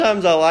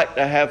sometimes I like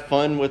to have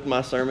fun with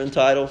my sermon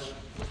titles.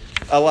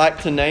 I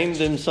like to name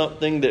them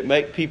something that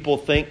make people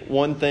think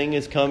one thing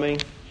is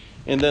coming,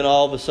 and then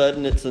all of a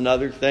sudden it's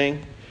another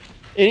thing.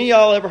 Any of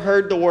y'all ever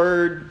heard the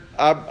word,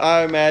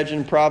 I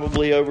imagine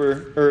probably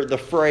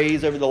the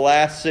phrase over the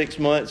last 6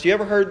 months, you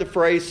ever heard the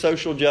phrase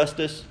social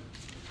justice?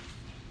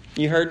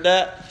 You heard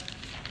that?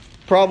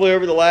 Probably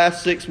over the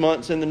last 6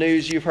 months in the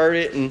news you've heard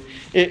it, and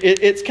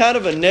it's kind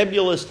of a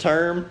nebulous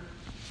term.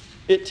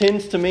 It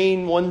tends to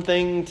mean one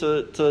thing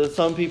to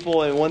some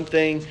people and one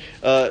thing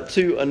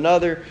to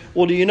another.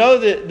 Well, do you know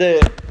that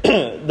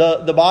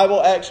the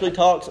Bible actually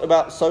talks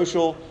about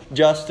social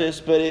justice,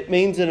 but it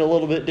means in a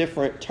little bit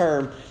different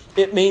term.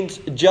 It means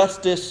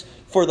justice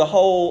for the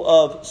whole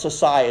of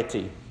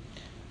society.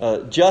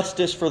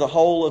 Justice for the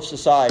whole of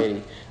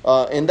society.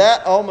 And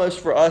that almost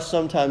for us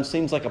sometimes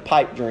seems like a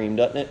pipe dream,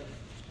 doesn't it?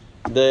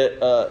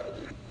 That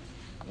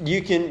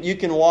you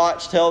can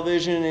watch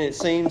television and it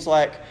seems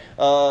like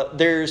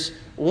there's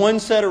one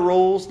set of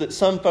rules that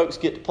some folks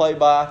get to play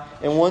by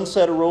and one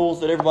set of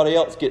rules that everybody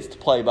else gets to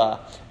play by.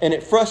 And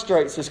it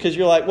frustrates us because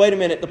you're like, wait a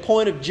minute, the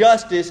point of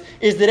justice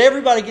is that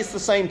everybody gets the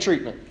same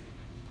treatment.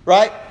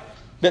 Right?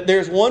 That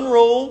there's one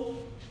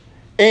rule,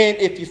 and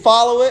if you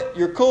follow it,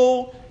 you're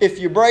cool. If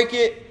you break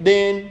it,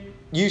 then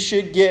you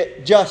should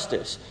get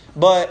justice.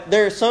 But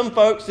there are some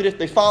folks that if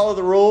they follow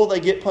the rule, they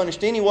get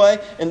punished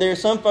anyway. And there are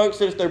some folks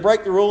that if they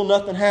break the rule,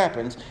 nothing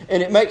happens.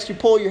 And it makes you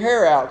pull your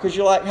hair out because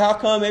you're like, how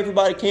come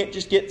everybody can't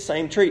just get the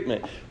same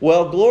treatment?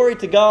 Well, glory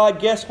to God.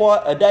 Guess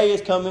what? A day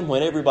is coming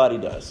when everybody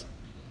does.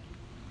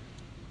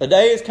 A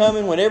day is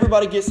coming when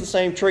everybody gets the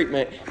same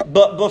treatment.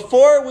 But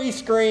before we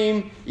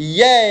scream,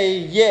 yay,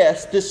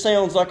 yes, this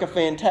sounds like a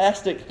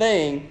fantastic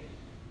thing,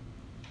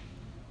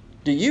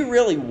 do you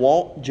really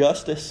want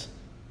justice?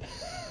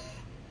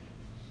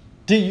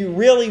 Do you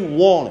really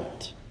want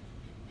it?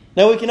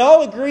 Now, we can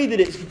all agree that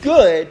it's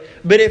good,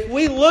 but if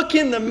we look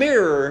in the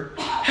mirror,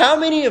 how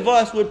many of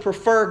us would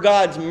prefer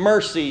God's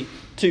mercy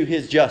to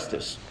His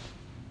justice?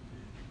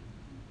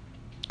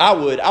 I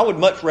would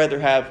much rather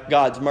have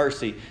God's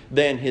mercy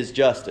than His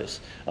justice.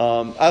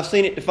 I've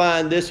seen it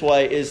defined this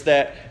way, is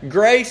that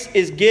grace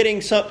is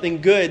getting something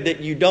good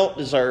that you don't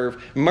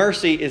deserve.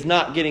 Mercy is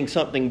not getting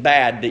something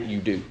bad that you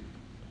do.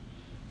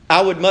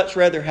 I would much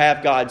rather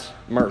have God's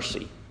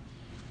mercy.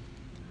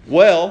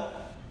 Well,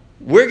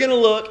 we're going to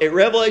look at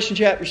Revelation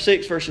chapter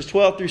 6, verses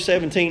 12 through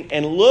 17,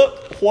 and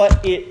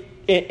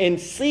and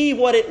see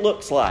what it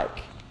looks like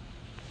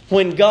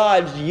when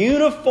God's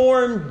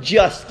uniform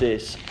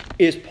justice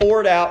is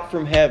poured out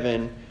from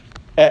heaven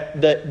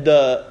at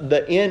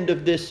the end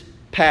of this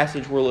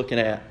passage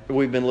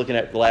we've been looking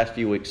at the last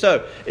few weeks.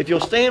 So, if you'll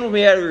stand with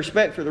me out of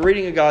respect for the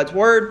reading of God's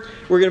Word,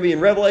 we're going to be in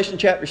Revelation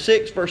chapter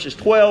 6, verses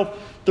 12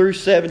 through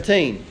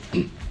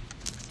 17.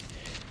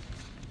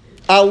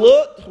 I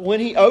looked when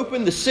He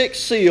opened the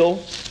sixth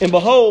seal, and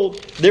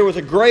behold, there was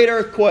a great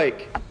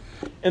earthquake.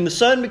 And the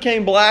sun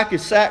became black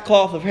as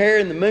sackcloth of hair,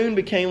 and the moon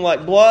became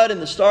like blood, and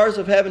the stars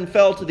of heaven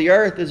fell to the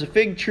earth as a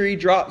fig tree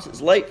drops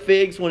its late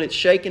figs when it's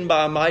shaken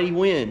by a mighty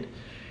wind.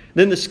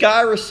 Then the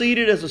sky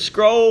receded as a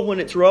scroll when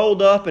it's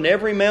rolled up, and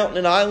every mountain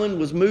and island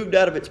was moved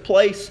out of its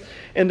place.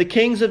 And the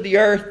kings of the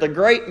earth, the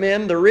great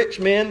men, the rich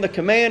men, the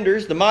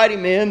commanders, the mighty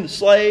men, the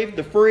slave,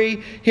 the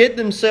free, hid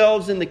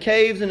themselves in the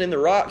caves and in the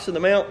rocks of the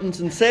mountains,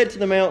 and said to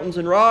the mountains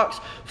and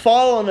rocks,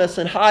 fall on us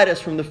and hide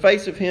us from the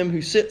face of Him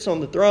who sits on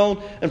the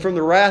throne and from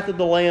the wrath of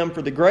the Lamb,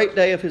 for the great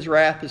day of His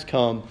wrath is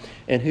come,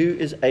 and who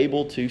is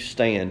able to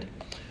stand?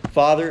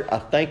 Father, I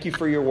thank You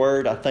for Your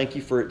word. I thank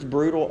You for its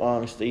brutal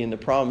honesty and the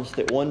promise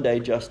that one day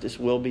justice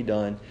will be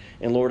done.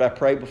 And Lord, I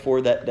pray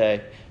before that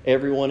day,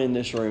 everyone in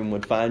this room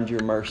would find Your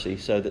mercy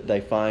so that they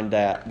find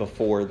that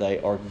before they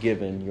are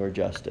given Your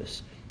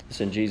justice. It's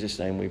in Jesus'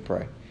 name we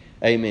pray.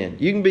 Amen.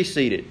 You can be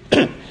seated.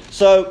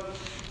 So,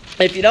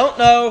 if you don't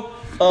know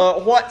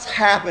what's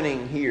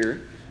happening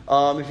here,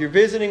 if you're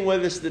visiting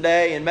with us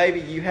today and maybe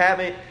you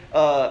haven't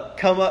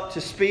come up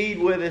to speed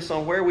with us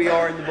on where we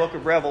are in the book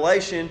of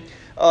Revelation,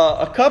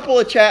 a couple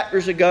of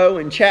chapters ago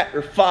in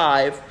chapter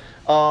 5,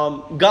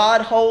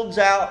 God holds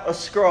out a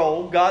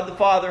scroll. God the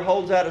Father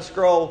holds out a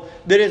scroll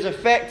that is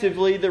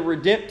effectively the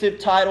redemptive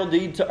title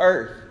deed to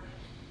earth.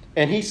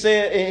 And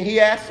He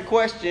asked the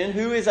question,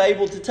 who is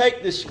able to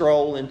take this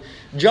scroll? And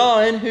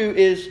John, who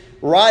is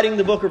writing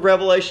the book of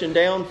Revelation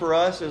down for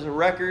us as a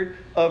record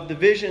of the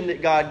vision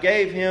that God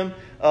gave him,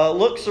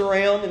 looks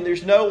around and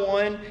there's no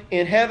one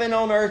in heaven,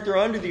 on earth, or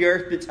under the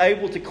earth that's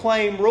able to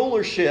claim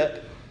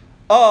rulership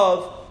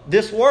of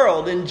this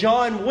world. And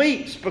John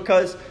weeps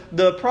because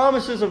the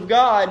promises of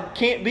God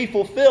can't be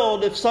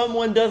fulfilled if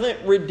someone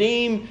doesn't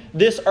redeem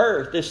this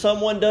earth, if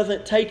someone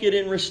doesn't take it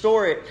and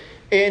restore it.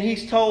 And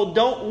he's told,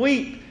 don't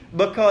weep,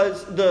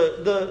 because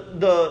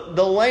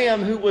the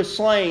Lamb who was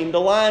slain, the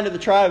Lion of the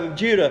tribe of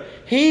Judah,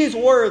 He's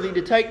worthy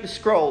to take the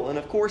scroll. And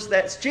of course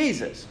that's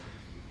Jesus.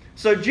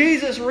 So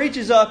Jesus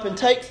reaches up and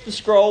takes the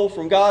scroll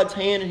from God's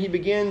hand, and He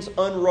begins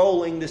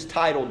unrolling this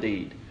title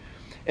deed.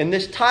 And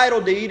this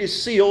title deed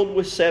is sealed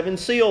with 7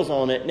 seals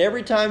on it. And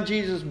every time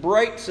Jesus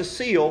breaks a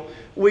seal,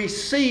 we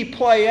see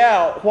play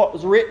out what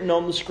was written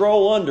on the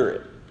scroll under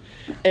it.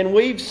 And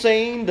we've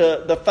seen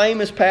the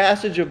famous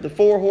passage of the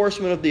four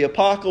horsemen of the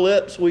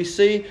apocalypse. We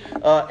see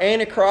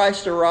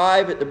Antichrist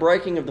arrive at the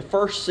breaking of the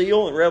first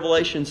seal in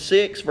Revelation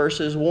 6,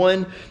 verses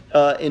 1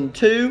 and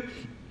 2.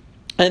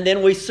 And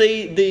then we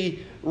see the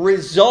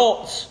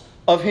results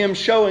of him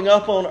showing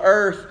up on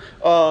earth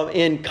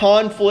in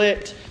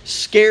conflict,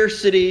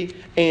 scarcity,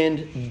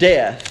 and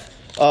death.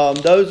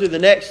 Those are the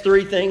next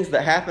three things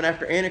that happen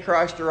after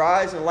Antichrist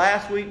arrives. And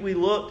last week we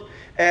looked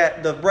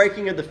at the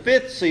breaking of the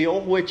fifth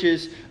seal, which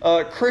is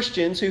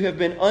Christians who have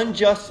been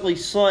unjustly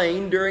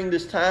slain during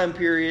this time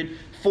period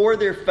for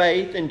their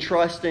faith and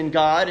trust in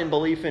God and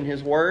belief in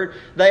His Word.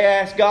 They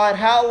ask God,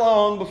 how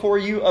long before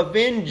you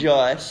avenge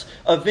us,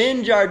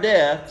 avenge our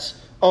deaths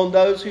on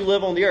those who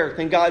live on the earth?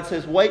 And God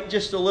says, wait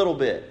just a little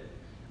bit.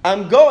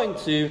 I'm going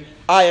to.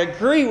 I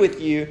agree with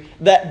you.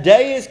 That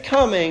day is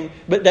coming,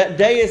 but that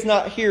day is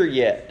not here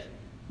yet.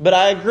 But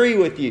I agree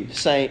with you,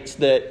 saints,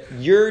 that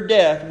your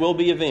death will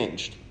be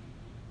avenged.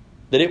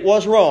 That it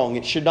was wrong.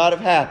 It should not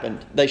have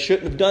happened. They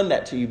shouldn't have done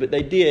that to you, but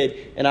they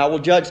did, and I will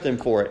judge them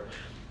for it.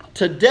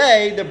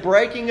 Today, the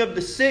breaking of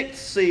the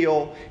sixth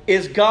seal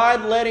is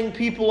God letting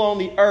people on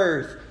the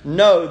earth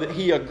know that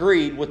He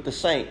agreed with the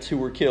saints who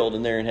were killed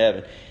and they're in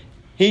heaven.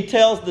 He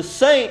tells the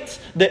saints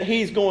that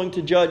He's going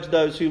to judge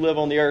those who live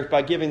on the earth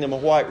by giving them a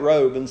white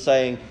robe and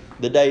saying,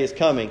 the day is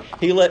coming.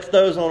 He lets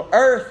those on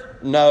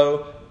earth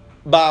know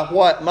by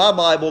what my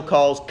Bible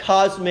calls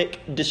cosmic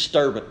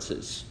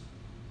disturbances.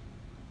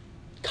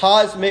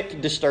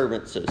 Cosmic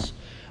disturbances.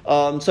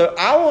 So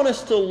I want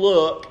us to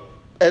look,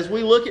 as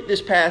we look at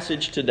this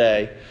passage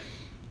today,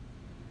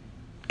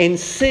 and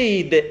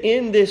see that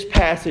in this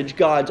passage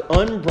God's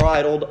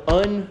unbridled,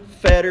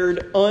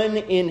 unfettered,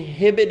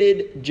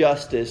 uninhibited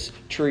justice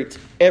treats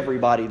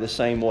everybody the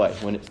same way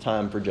when it's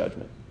time for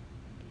judgment.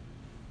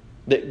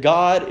 That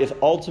God is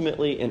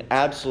ultimately and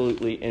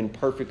absolutely and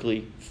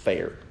perfectly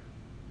fair.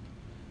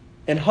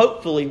 And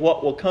hopefully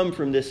what will come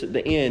from this at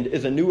the end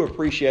is a new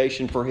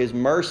appreciation for His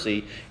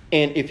mercy.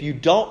 And if you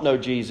don't know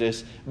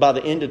Jesus, by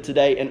the end of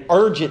today, an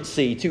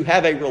urgency to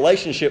have a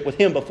relationship with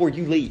Him before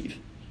you leave.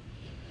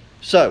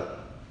 So,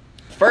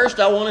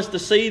 first I want us to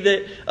see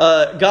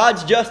that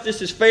God's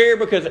justice is fair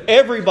because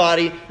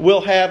everybody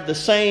will have the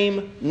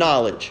same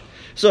knowledge.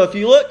 So if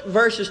you look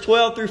verses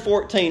 12 through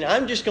 14,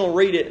 I'm just going to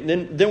read it and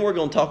then we're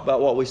going to talk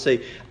about what we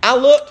see. I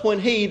looked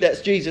when He,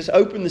 that's Jesus,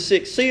 opened the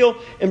sixth seal,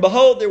 and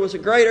behold, there was a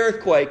great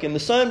earthquake, and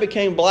the sun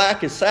became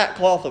black as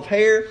sackcloth of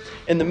hair,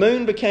 and the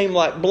moon became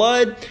like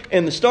blood,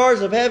 and the stars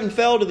of heaven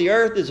fell to the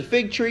earth as a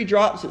fig tree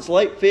drops its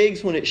late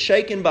figs when it's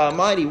shaken by a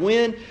mighty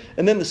wind.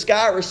 And then the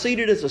sky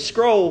receded as a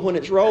scroll when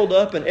it's rolled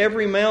up, and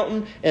every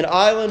mountain and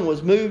island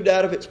was moved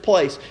out of its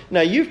place.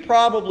 Now you've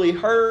probably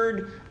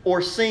heard or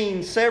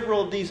seen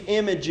several of these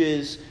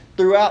images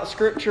throughout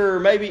Scripture, or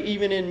maybe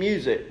even in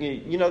music.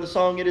 You know the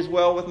song, It Is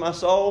Well With My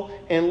Soul?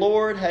 And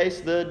Lord,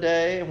 haste the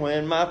day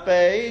when my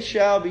face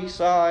shall be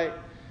sight,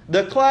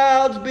 the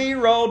clouds be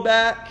rolled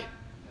back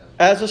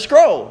as a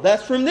scroll.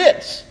 That's from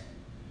this.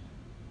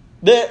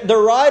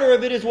 The writer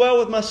of It Is Well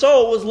With My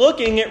Soul was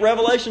looking at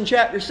Revelation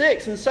chapter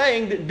 6 and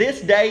saying that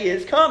this day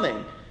is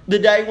coming. The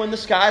day when the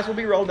skies will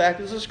be rolled back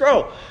as a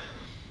scroll.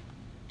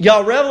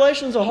 Y'all,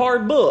 Revelation's a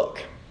hard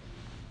book.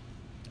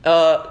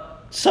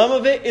 Some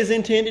of it is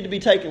intended to be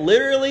taken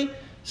literally.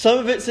 Some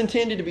of it's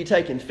intended to be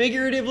taken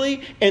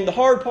figuratively. And the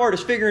hard part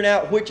is figuring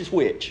out which is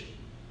which.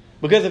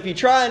 Because if you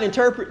try and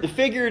interpret the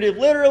figurative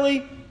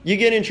literally, you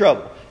get in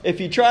trouble.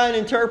 If you try and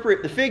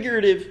interpret the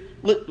figurative,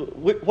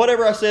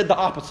 whatever I said, the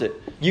opposite,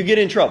 you get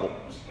in trouble.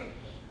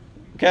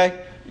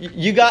 Okay?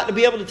 You got to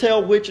be able to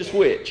tell which is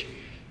which.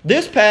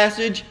 This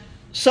passage,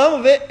 some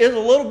of it is a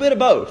little bit of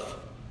both.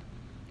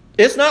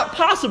 It's not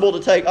possible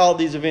to take all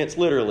these events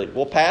literally.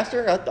 Well,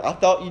 Pastor, I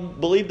thought you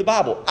believed the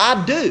Bible.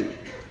 I do.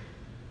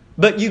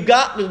 But you've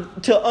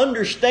got to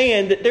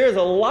understand that there's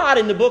a lot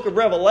in the book of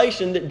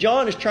Revelation that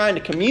John is trying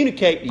to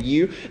communicate to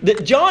you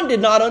that John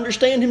did not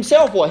understand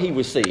himself what he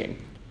was seeing.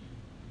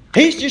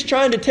 He's just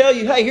trying to tell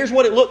you, hey, here's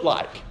what it looked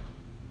like.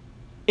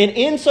 And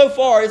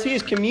insofar as he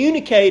is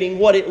communicating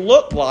what it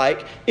looked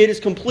like, it is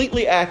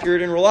completely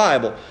accurate and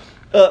reliable.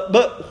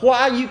 But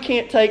why you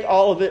can't take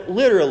all of it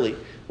literally?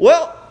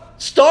 Well,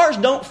 stars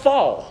don't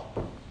fall.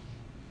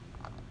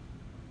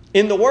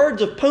 In the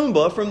words of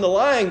Pumbaa from The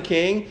Lion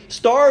King,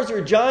 stars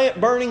are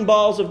giant burning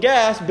balls of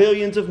gas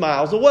billions of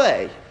miles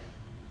away.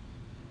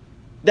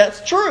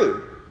 That's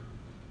true.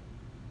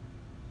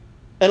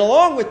 And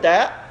along with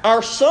that,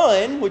 our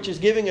sun, which is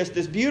giving us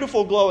this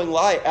beautiful glowing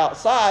light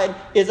outside,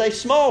 is a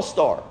small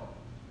star.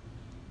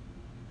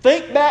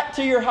 Think back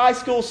to your high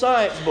school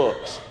science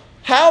books.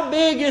 How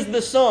big is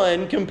the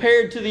sun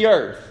compared to the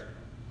earth?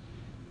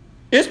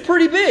 It's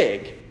pretty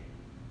big.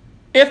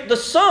 If the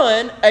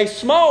sun, a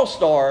small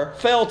star,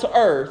 fell to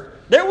earth,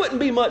 there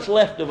wouldn't be much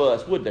left of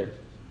us, would there?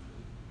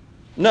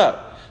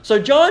 No. So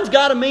John's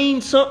got to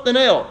mean something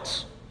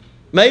else.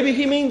 Maybe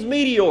he means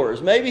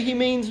meteors. Maybe he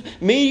means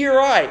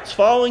meteorites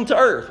falling to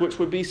earth, which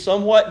would be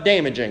somewhat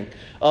damaging.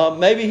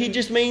 Maybe he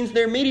just means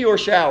they're meteor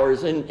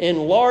showers in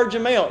large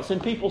amounts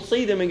and people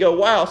see them and go,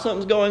 wow,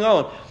 something's going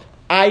on.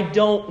 I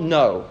don't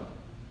know.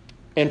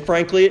 And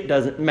frankly, it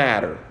doesn't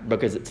matter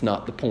because it's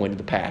not the point of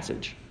the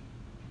passage.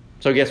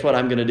 So guess what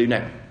I'm going to do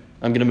now?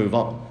 I'm going to move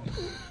on.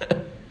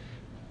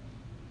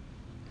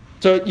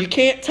 So you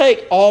can't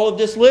take all of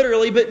this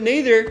literally, but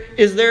neither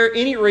is there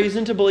any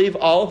reason to believe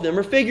all of them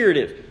are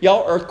figurative.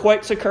 Y'all,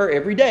 earthquakes occur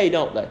every day,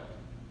 don't they?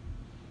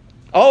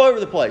 All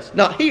over the place.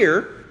 Not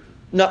here,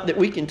 not that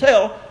we can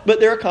tell, but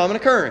they're a common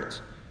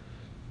occurrence.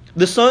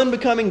 The sun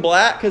becoming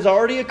black has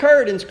already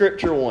occurred in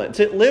Scripture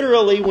once. It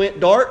literally went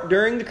dark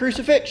during the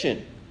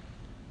crucifixion.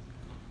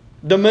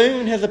 The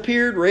moon has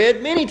appeared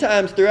red many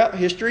times throughout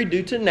history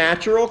due to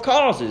natural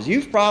causes.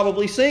 You've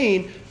probably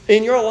seen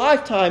in your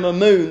lifetime a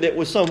moon that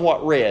was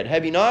somewhat red,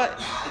 have you not?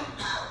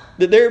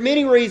 That there are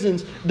many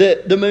reasons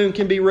that the moon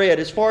can be red.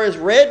 As far as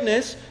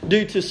redness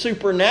due to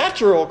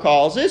supernatural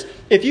causes,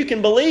 if you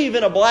can believe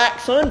in a black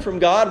sun from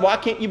God, why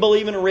can't you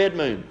believe in a red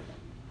moon?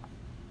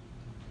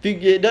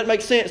 It doesn't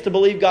make sense to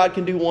believe God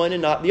can do one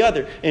and not the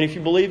other. And if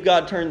you believe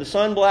God turned the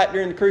sun black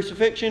during the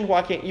crucifixion,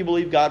 why can't you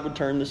believe God would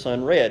turn the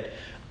sun red?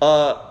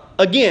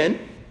 Again,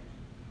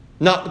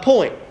 not the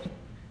point.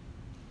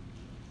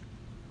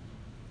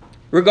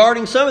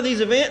 Regarding some of these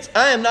events,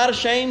 I am not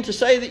ashamed to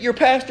say that your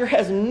pastor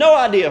has no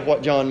idea of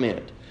what John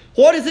meant.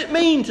 What does it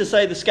mean to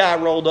say the sky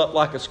rolled up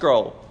like a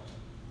scroll?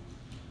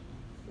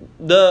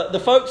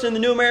 The folks in the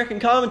New American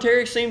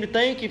Commentary seem to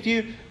think if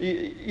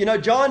you know,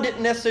 John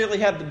didn't necessarily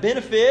have the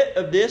benefit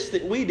of this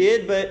that we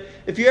did, but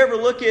if you ever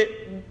look at,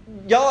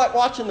 y'all like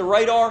watching the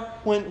radar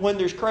when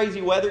there's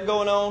crazy weather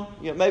going on,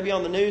 maybe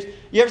on the news.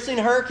 You ever seen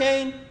a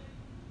hurricane?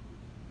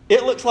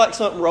 It looks like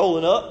something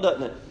rolling up,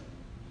 doesn't it?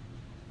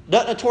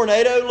 Doesn't a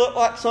tornado look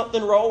like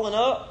something rolling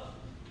up?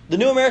 The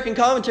New American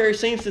Commentary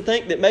seems to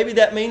think that maybe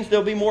that means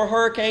there'll be more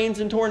hurricanes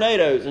and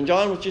tornadoes. And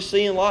John was just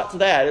seeing lots of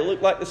that. It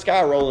looked like the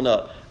sky rolling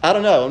up. I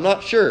don't know. I'm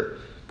not sure.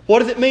 What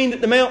does it mean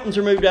that the mountains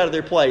are moved out of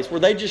their place? Were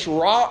they just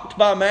rocked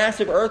by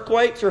massive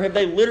earthquakes, or have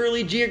they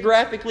literally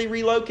geographically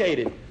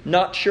relocated?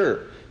 Not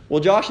sure.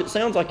 Well, Josh, it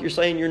sounds like you're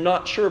saying you're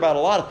not sure about a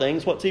lot of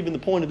things. What's even the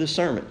point of this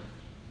sermon?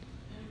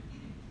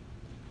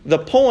 The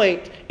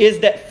point is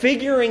that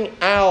figuring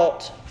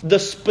out the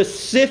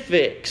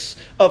specifics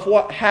of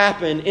what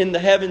happened in the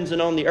heavens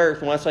and on the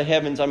earth. When I say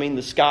heavens, I mean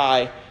the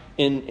sky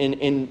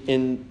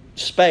in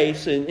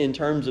space in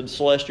terms of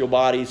celestial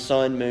bodies,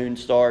 sun, moon,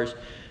 stars,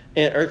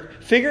 and earth.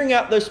 Figuring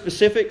out those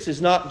specifics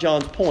is not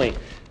John's point.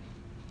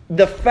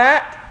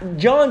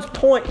 John's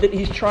point that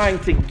he's trying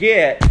to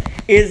get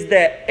is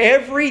that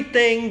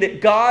everything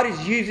that God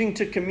is using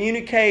to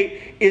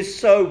communicate is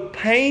so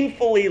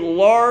painfully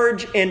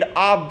large and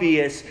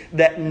obvious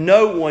that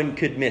no one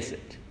could miss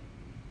it.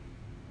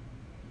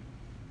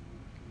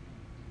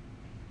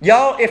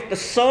 Y'all, if the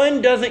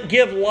sun doesn't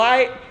give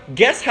light,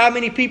 guess how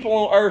many people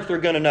on earth are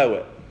going to know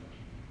it?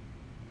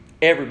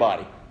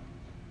 Everybody.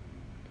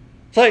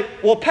 Say,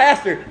 well,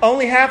 Pastor,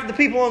 only half of the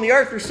people on the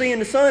earth are seeing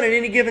the sun at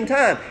any given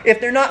time.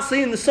 If they're not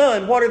seeing the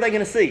sun, what are they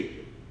going to see?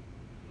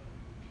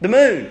 The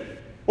moon.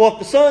 Well, if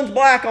the sun's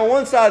black on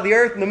one side of the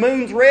earth and the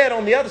moon's red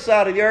on the other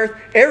side of the earth,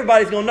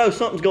 everybody's going to know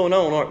something's going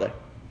on, aren't they?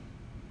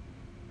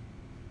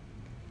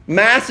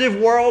 Massive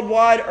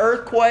worldwide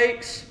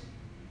earthquakes.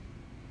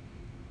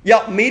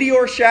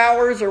 Meteor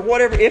showers or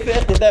whatever, if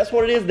that's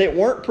what it is, that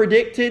weren't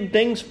predicted,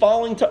 things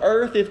falling to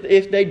earth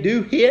if they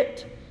do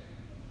hit,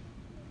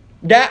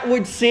 that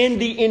would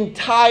send the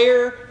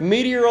entire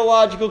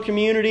meteorological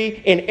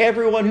community and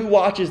everyone who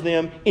watches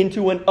them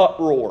into an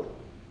uproar.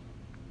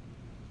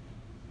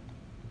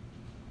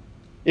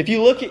 If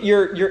you look at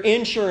your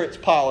insurance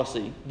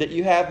policy that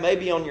you have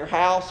maybe on your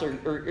house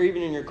or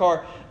even in your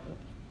car,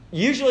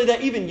 usually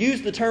they even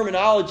use the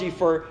terminology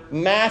for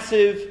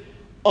massive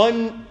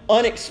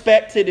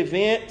unexpected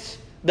events.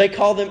 They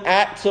call them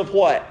acts of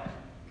what?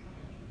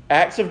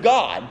 Acts of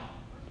God.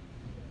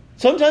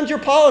 Sometimes your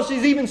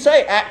policies even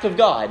say act of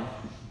God.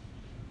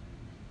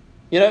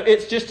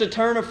 It's just a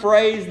turn of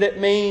phrase that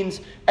means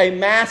a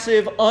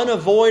massive,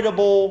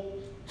 unavoidable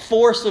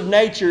force of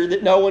nature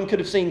that no one could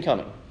have seen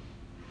coming.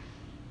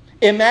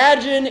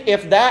 Imagine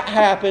if that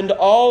happened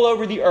all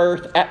over the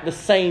earth at the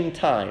same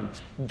time.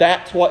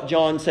 That's what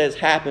John says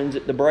happens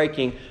at the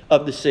breaking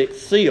of the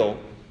sixth seal.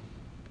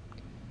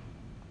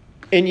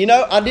 And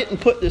I didn't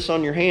put this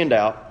on your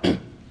handout,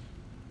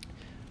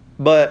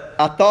 but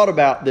I thought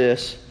about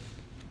this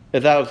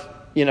as I was,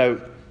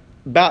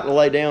 about to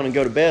lay down and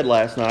go to bed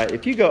last night.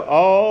 If you go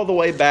all the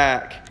way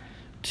back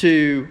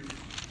to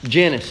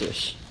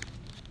Genesis,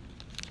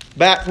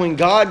 back when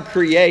God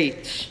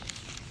creates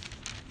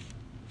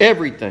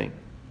everything,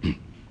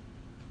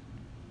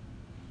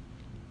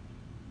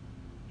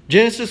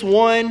 Genesis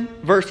 1,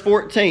 verse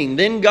 14.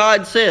 Then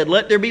God said,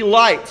 "Let there be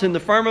lights in the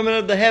firmament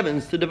of the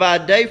heavens to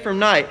divide day from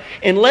night,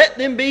 and let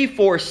them be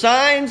for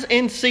signs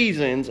and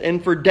seasons,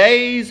 and for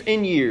days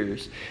and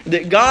years."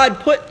 That God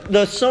put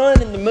the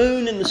sun and the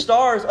moon and the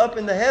stars up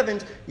in the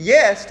heavens,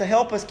 yes, to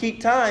help us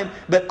keep time,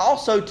 but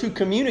also to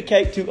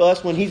communicate to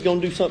us when He's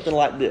going to do something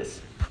like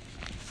this.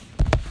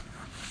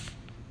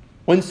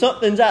 When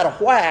something's out of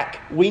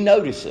whack, we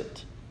notice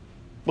it.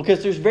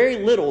 Because there's very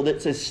little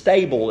that's as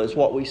stable as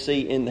what we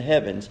see in the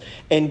heavens.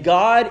 And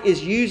God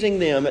is using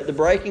them at the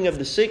breaking of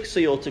the sixth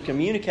seal to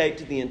communicate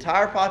to the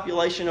entire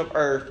population of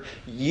earth,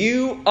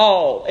 you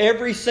all,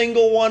 every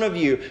single one of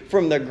you,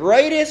 from the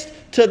greatest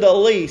to the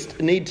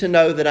least, need to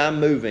know that I'm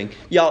moving.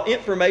 Y'all,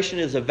 information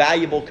is a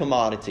valuable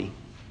commodity.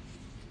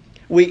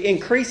 We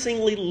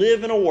increasingly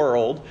live in a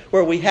world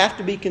where we have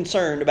to be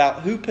concerned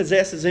about who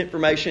possesses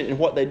information and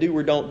what they do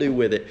or don't do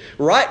with it.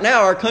 Right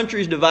now, our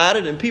country is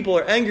divided and people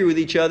are angry with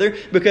each other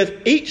because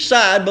each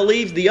side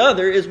believes the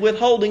other is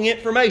withholding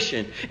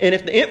information. And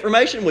if the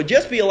information would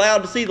just be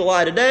allowed to see the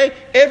light of day,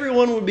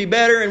 everyone would be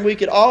better and we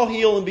could all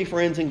heal and be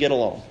friends and get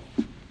along.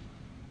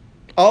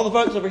 All the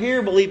folks over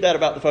here believe that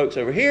about the folks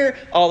over here.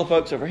 All the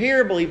folks over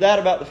here believe that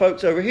about the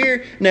folks over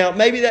here. Now,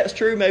 maybe that's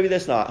true, maybe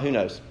that's not. Who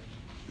knows?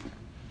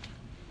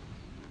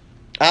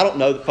 I don't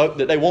know the folk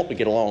that they want to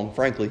get along,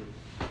 frankly.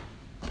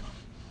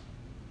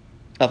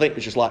 I think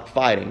it's just like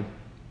fighting,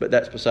 but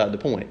that's beside the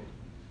point.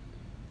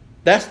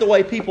 That's the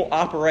way people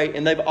operate,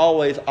 and they've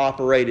always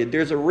operated.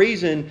 There's a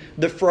reason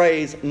the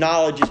phrase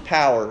 "knowledge is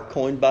power,"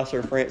 coined by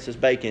Sir Francis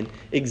Bacon,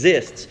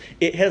 exists.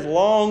 It has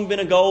long been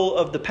a goal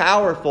of the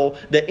powerful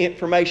that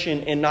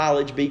information and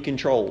knowledge be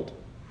controlled.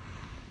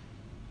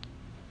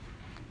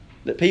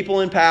 That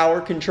people in power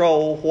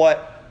control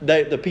what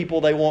the people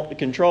they want to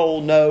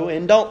control know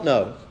and don't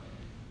know.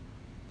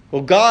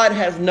 Well, God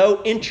has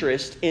no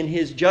interest in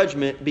His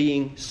judgment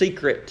being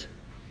secret.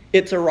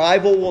 Its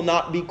arrival will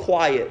not be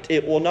quiet.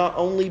 It will not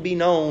only be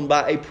known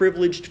by a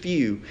privileged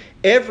few.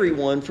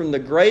 Everyone, from the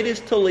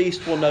greatest to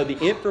least, will know the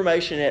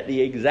information at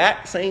the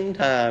exact same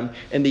time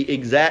and the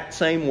exact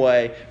same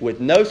way, with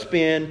no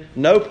spin,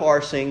 no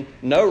parsing,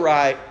 no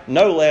right,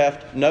 no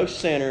left, no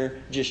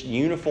center, just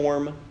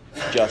uniform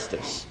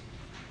justice.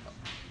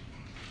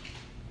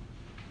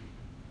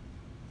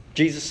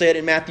 Jesus said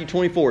in Matthew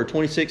 24,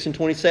 26 and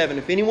 27,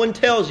 "If anyone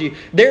tells you,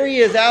 'There He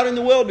is out in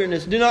the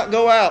wilderness,' do not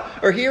go out.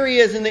 Or 'Here He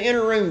is in the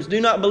inner rooms,'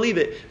 do not believe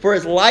it. For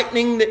as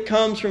lightning that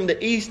comes from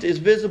the east is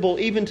visible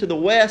even to the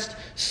west,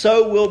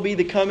 so will be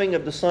the coming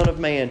of the Son of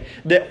Man."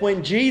 That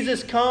when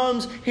Jesus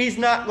comes, He's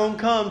not going to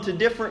come to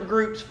different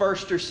groups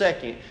first or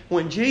second.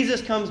 When Jesus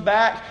comes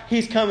back,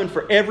 He's coming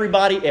for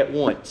everybody at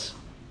once.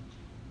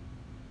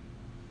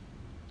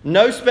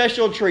 No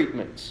special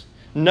treatments.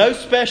 No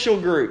special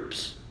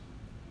groups.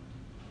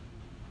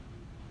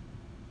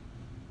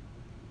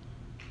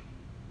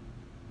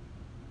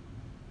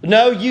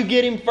 No, you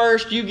get Him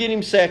first, you get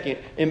Him second.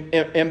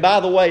 And by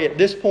the way, at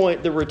this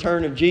point, the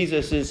return of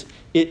Jesus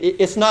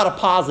it's not a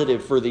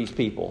positive for these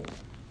people.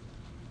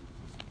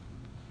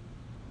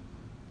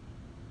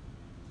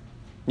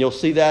 You'll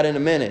see that in a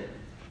minute.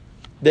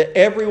 That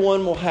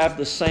everyone will have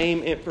the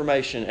same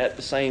information at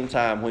the same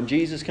time. When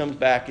Jesus comes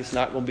back, it's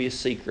not going to be a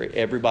secret.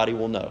 Everybody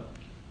will know.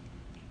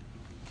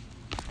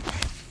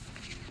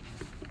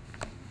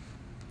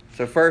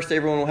 So first,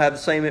 everyone will have the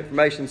same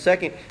information.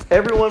 Second,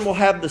 everyone will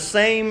have the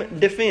same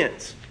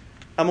defense.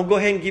 I'm going to go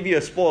ahead and give you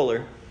a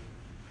spoiler.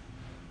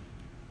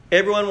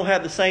 Everyone will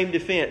have the same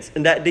defense,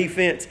 and that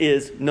defense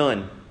is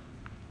none.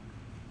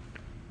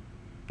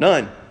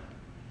 None.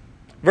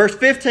 Verse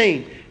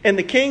 15, "And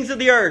the kings of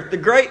the earth, the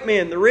great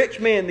men, the rich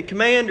men, the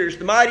commanders,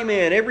 the mighty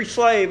men, every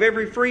slave,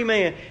 every free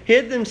man,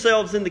 hid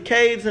themselves in the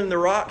caves and in the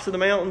rocks of the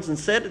mountains, and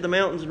said to the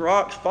mountains and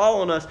rocks,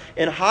 'Fall on us,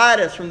 and hide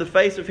us from the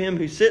face of Him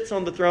who sits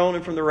on the throne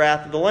and from the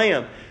wrath of the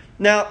Lamb.'"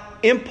 Now,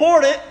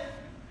 important,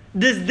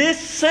 does this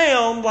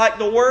sound like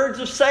the words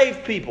of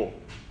saved people?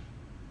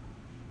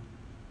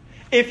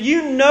 If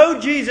you know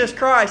Jesus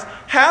Christ,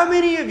 how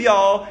many of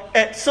y'all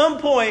at some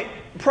point,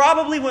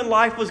 probably when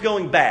life was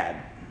going bad,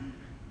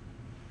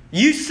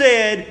 you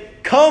said,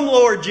 "Come,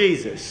 Lord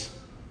Jesus.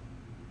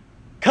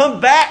 Come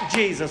back,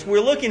 Jesus.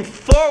 We're looking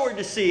forward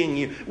to seeing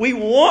you. We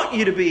want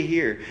you to be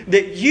here."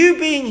 That you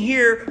being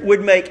here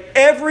would make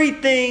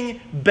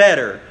everything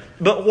better.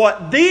 But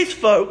what these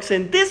folks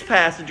in this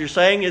passage are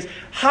saying is,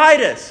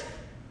 hide us.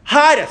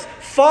 Hide us.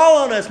 Fall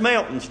on us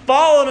mountains.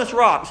 Fall on us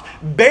rocks.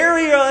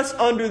 Bury us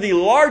under the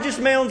largest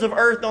mounds of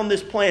earth on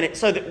this planet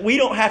so that we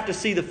don't have to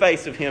see the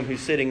face of Him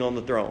who's sitting on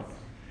the throne.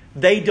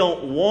 They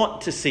don't want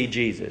to see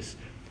Jesus.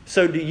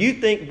 So do you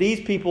think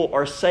these people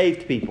are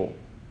saved people?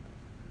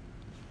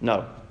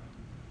 No.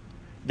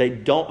 They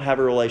don't have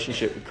a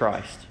relationship with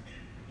Christ.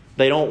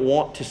 They don't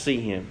want to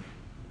see Him.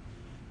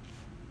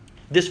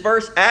 This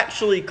verse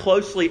actually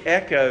closely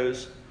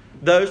echoes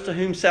those to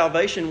whom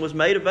salvation was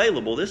made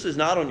available. This is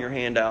not on your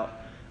handout.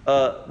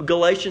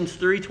 Galatians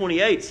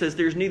 3:28 says,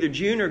 "There's neither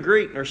Jew nor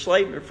Greek, nor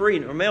slave nor free,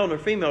 nor male nor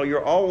female.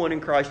 You're all one in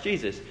Christ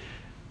Jesus."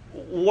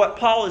 what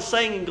Paul is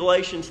saying in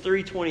Galatians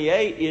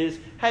 3:28 is,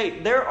 hey,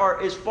 there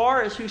are, as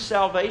far as who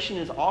salvation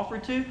is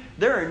offered to,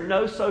 there are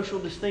no social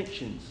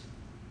distinctions.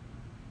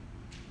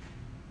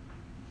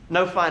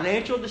 No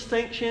financial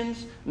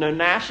distinctions, no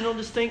national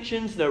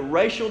distinctions, no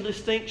racial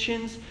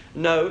distinctions,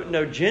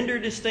 no gender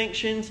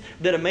distinctions.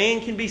 That a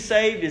man can be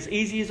saved as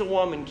easy as a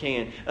woman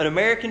can. An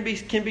American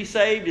can be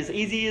saved as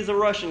easy as a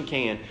Russian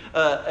can.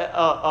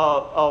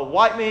 A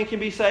white man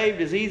can be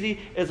saved as easy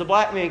as a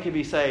black man can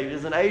be saved.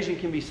 As an Asian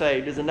can be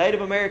saved. As a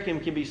Native American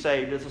can be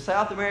saved. As a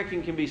South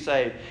American can be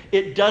saved.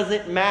 It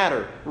doesn't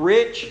matter.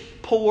 Rich,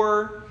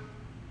 poor,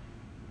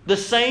 the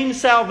same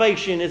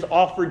salvation is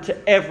offered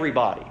to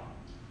everybody.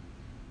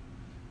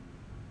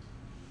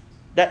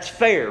 That's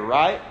fair,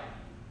 right?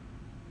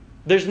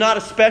 There's not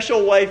a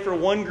special way for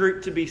one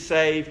group to be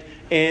saved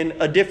and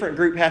a different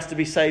group has to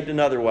be saved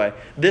another way.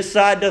 This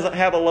side doesn't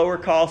have a lower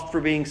cost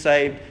for being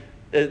saved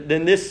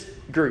than this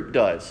group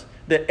does.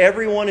 That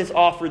everyone is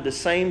offered the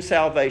same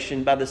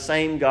salvation by the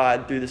same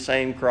God through the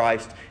same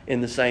Christ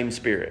in the same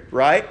Spirit,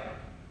 right?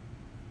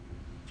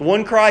 It's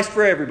one Christ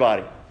for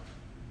everybody.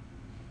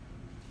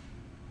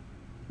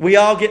 We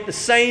all get the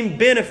same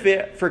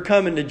benefit for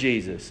coming to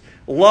Jesus.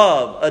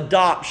 Love,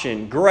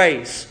 adoption,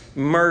 grace,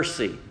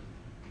 mercy.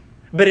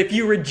 But if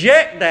you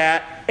reject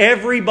that,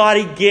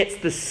 everybody gets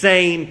the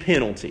same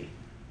penalty.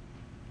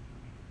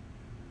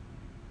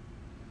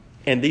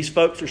 And these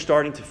folks are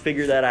starting to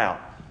figure that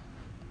out.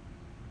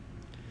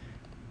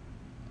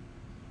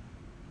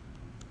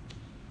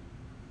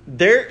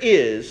 There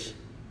is,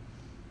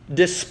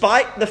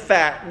 despite the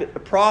fact that the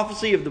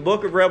prophecy of the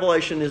book of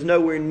Revelation is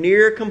nowhere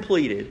near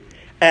completed,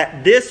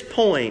 at this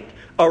point,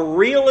 a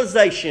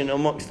realization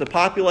amongst the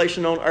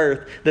population on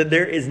earth that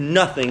there is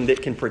nothing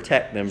that can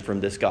protect them from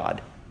this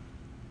God.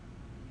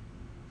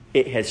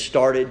 It has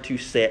started to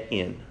set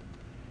in.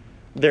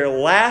 Their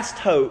last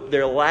hope,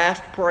 their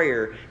last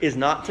prayer is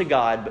not to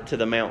God, but to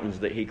the mountains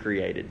that He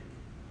created.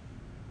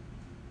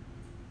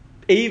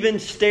 Even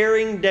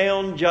staring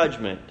down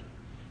judgment,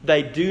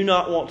 they do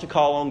not want to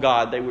call on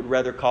God. They would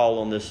rather call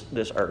on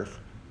this earth.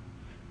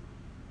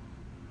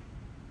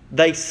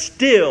 They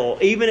still,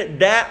 even at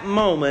that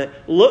moment,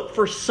 look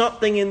for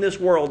something in this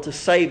world to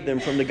save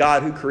them from the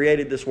God who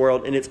created this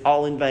world, and it's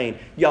all in vain.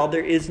 Y'all,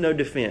 there is no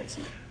defense.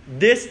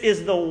 This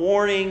is the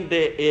warning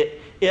that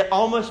it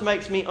almost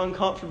makes me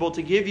uncomfortable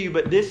to give you,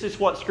 but this is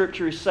what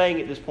Scripture is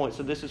saying at this point,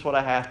 so this is what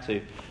I have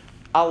to.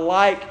 I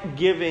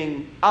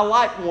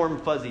like warm,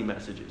 fuzzy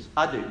messages.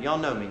 I do. Y'all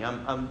know me.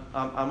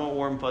 I'm a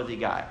warm, fuzzy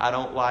guy. I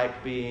don't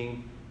like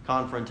being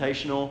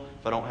confrontational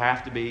if I don't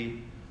have to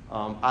be.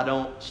 I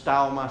don't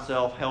style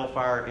myself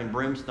hellfire and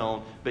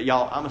brimstone, but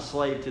y'all, I'm a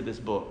slave to this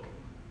book.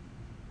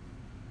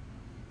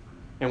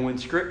 And when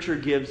Scripture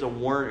gives a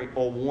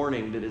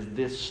warning that is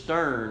this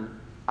stern,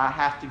 I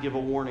have to give a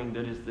warning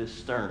that is this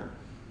stern.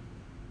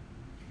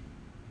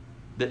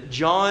 That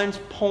John's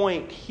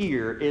point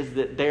here is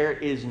that there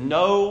is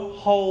no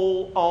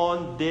hole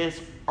on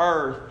this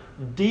earth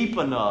deep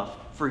enough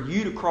for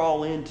you to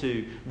crawl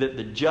into that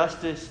the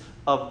justice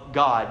of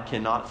God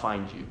cannot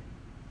find you.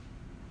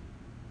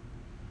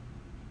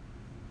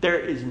 There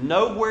is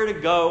nowhere to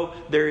go.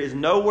 There is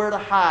nowhere to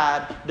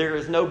hide. There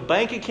is no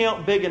bank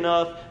account big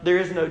enough. There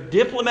is no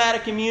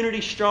diplomatic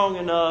immunity strong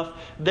enough.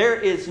 There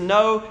is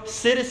no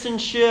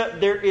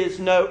citizenship. There is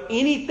no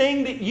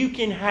anything that you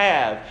can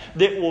have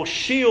that will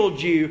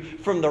shield you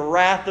from the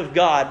wrath of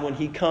God when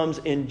He comes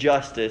in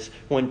justice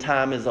when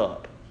time is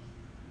up.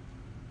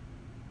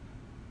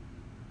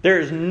 There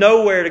is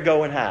nowhere to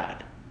go and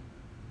hide.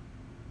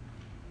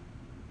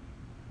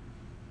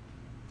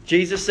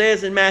 Jesus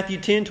says in Matthew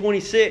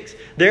 10:26,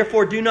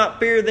 "Therefore do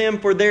not fear them,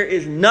 for there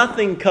is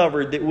nothing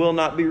covered that will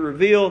not be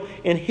revealed,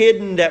 and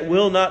hidden that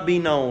will not be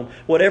known.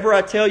 Whatever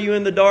I tell you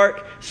in the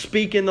dark,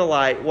 speak in the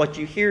light. What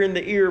you hear in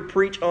the ear,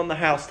 preach on the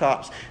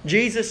housetops."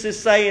 Jesus is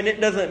saying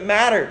it doesn't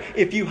matter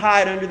if you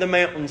hide under the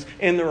mountains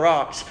and the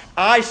rocks.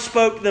 I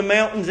spoke the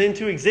mountains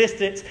into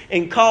existence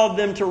and called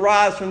them to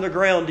rise from the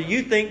ground. Do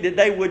you think that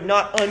they would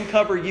not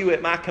uncover you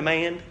at my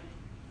command?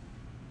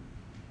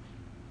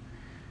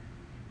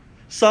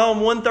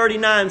 Psalm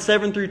 139,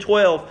 7 through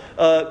 12.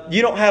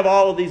 You don't have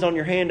all of these on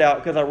your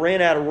handout because I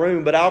ran out of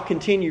room, but I'll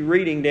continue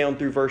reading down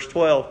through verse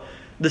 12.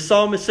 The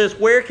psalmist says,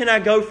 "Where can I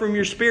go from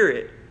your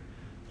spirit?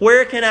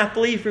 Where can I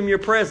flee from your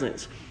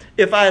presence?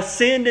 If I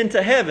ascend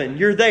into heaven,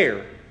 you're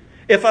there.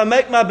 If I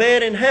make my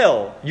bed in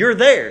hell, you're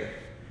there.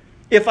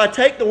 If I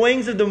take the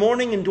wings of the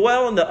morning and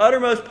dwell in the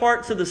uttermost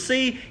parts of the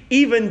sea,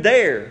 even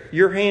there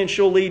your hand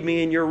shall lead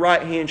me and your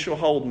right hand shall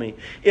hold me.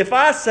 If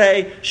I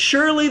say,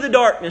 surely the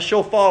darkness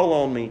shall fall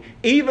on me,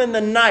 even the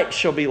night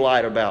shall be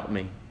light about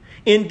me.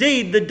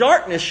 Indeed, the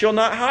darkness shall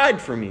not hide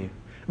from you.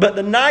 But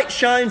the night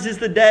shines as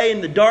the day,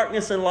 and the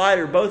darkness and light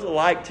are both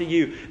alike to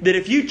you." That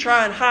if you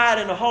try and hide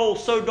in a hole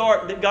so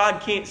dark that God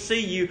can't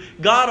see you,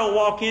 God will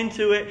walk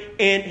into it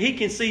and He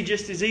can see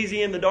just as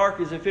easy in the dark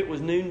as if it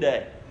was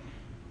noonday.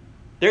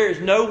 There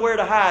is nowhere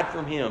to hide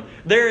from Him.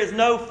 There is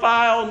no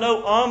file,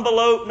 no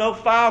envelope, no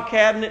file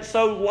cabinet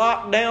so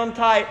locked down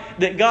tight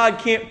that God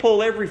can't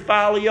pull every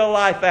file of your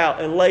life out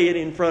and lay it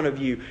in front of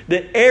you.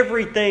 That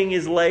everything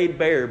is laid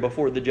bare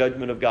before the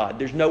judgment of God.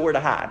 There's nowhere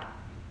to hide.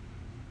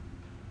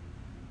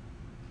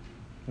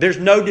 There's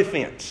no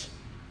defense.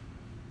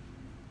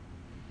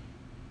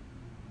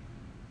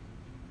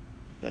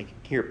 I can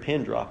hear a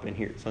pin drop in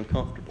here. It's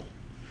uncomfortable.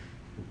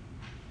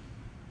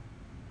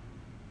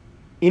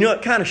 You know,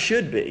 it kind of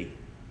should be.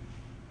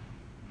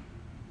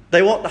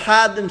 They want to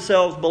hide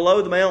themselves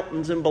below the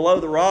mountains and below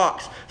the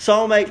rocks.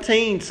 Psalm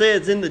 18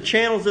 says, "In the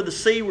channels of the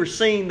sea were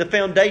seen, the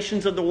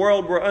foundations of the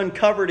world were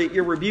uncovered at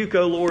your rebuke,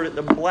 O Lord, at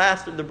the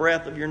blast of the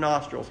breath of your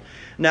nostrils."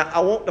 Now, I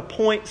want to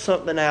point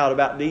something out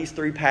about these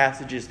three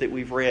passages that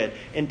we've read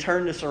and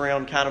turn this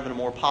around kind of in a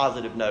more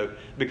positive note,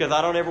 because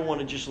I don't ever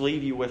want to just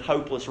leave you with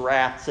hopeless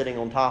wrath sitting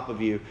on top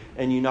of you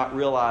and you not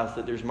realize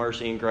that there's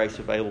mercy and grace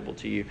available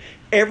to you.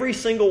 Every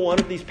single one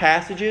of these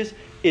passages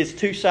is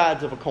two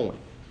sides of a coin.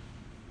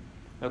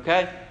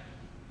 Okay?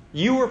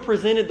 You were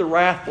presented the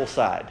wrathful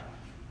side.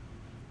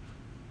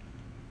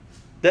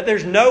 That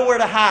there's nowhere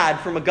to hide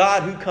from a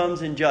God who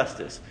comes in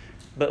justice.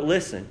 But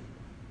listen,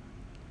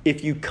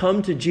 if you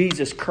come to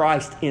Jesus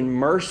Christ in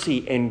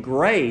mercy and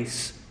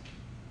grace,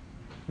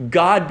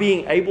 God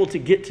being able to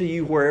get to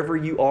you wherever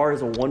you are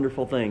is a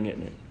wonderful thing,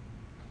 isn't it?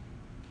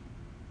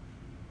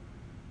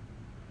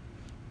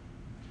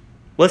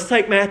 Let's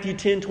take Matthew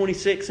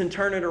 10:26 and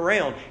turn it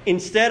around.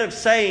 Instead of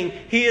saying,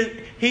 He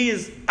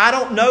is, I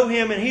don't know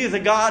Him and He is a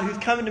God who's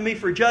coming to me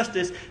for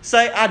justice,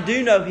 say, I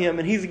do know Him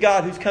and He's a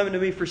God who's coming to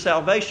me for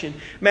salvation.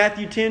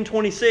 Matthew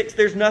 10:26,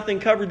 there's nothing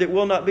covered that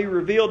will not be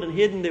revealed and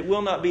hidden that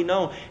will not be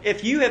known.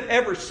 If you have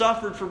ever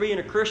suffered for being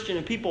a Christian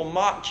and people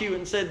mocked you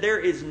and said there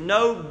is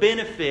no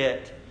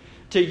benefit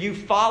to you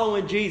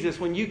following Jesus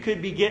when you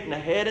could be getting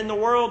ahead in the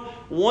world,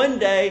 one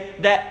day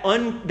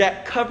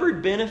that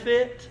covered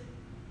benefit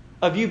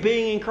of you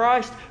being in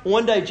Christ,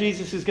 one day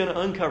Jesus is going to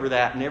uncover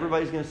that and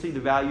everybody's going to see the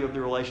value of the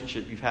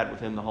relationship you've had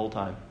with Him the whole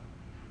time.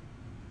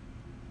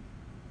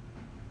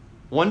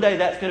 One day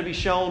that's going to be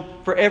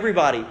shown for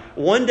everybody.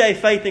 One day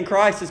faith in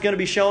Christ is going to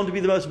be shown to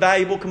be the most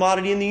valuable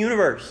commodity in the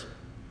universe.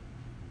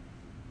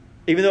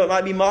 Even though it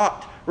might be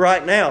mocked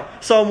right now.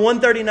 Psalm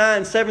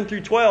 139, 7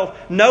 through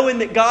 12, knowing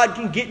that God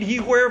can get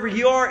you wherever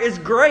you are is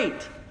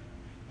great.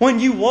 When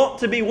you want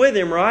to be with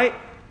Him, right?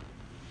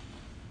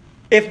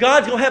 If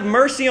God's going to have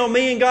mercy on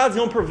me and God's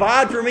going to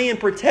provide for me and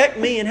protect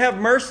me and have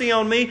mercy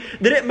on me,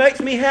 then it makes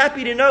me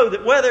happy to know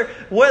that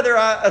whether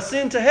I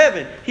ascend to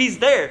heaven, He's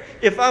there.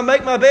 If I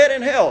make my bed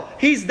in hell,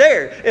 He's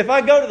there. If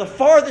I go to the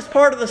farthest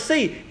part of the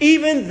sea,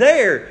 even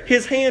there,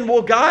 His hand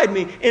will guide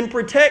me and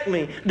protect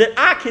me. That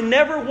I can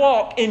never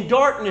walk in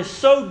darkness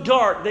so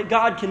dark that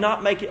God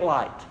cannot make it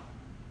light.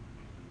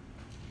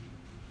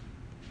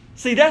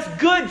 See, that's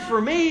good for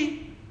me.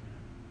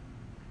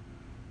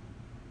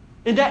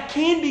 And that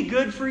can be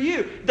good for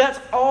you. That's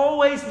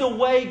always the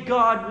way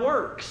God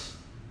works.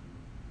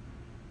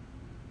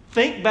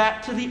 Think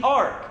back to the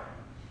ark.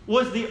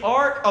 Was the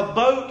ark a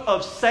boat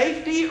of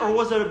safety or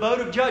was it a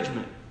boat of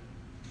judgment?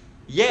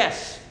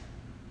 Yes.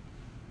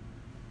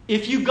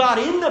 If you got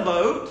in the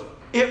boat,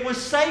 it was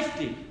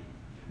safety.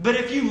 But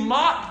if you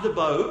mocked the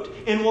boat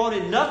and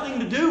wanted nothing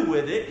to do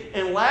with it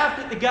and laughed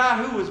at the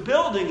guy who was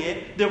building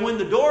it, then when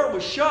the door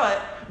was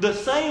shut, the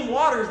same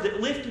waters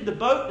that lifted the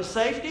boat to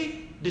safety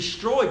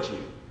destroyed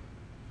you.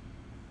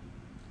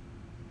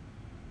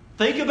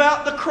 Think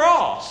about the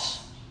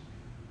cross.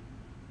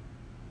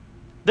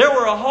 There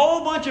were a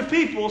whole bunch of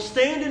people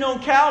standing on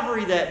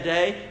Calvary that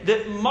day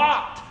that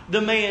mocked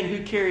the man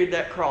who carried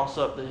that cross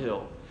up the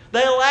hill.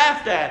 They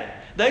laughed at it.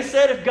 They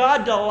said, if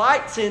God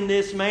delights in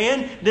this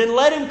man, then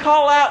let Him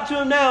call out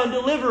to him now and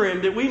deliver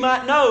him, that we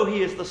might know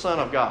He is the Son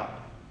of God.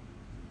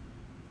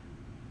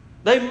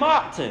 They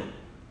mocked Him.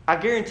 I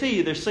guarantee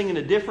you they're singing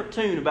a different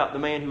tune about the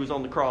man who was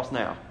on the cross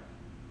now.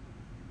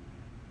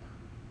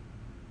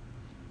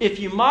 If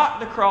you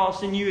mock the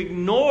cross and you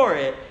ignore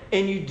it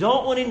and you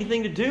don't want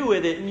anything to do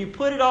with it and you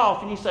put it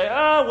off and you say,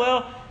 oh,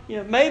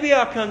 well, maybe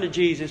I'll come to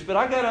Jesus, but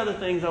I got other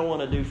things I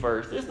want to do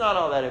first. It's not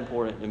all that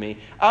important to me.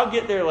 I'll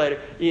get there later.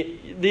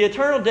 The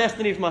eternal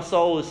destiny of my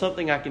soul is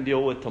something I can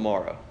deal with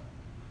tomorrow.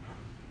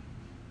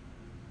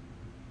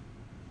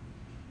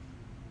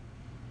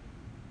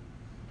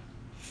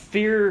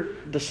 Fear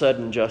the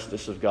sudden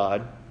justice of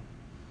God.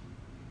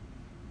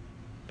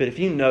 But if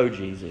you know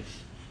Jesus,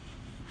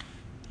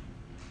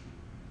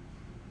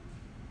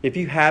 if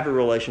you have a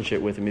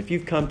relationship with Him, if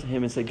you've come to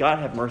Him and said, God,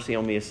 have mercy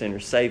on me, a sinner,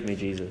 save me,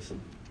 Jesus,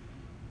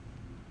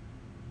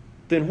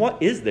 then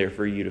what is there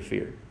for you to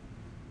fear?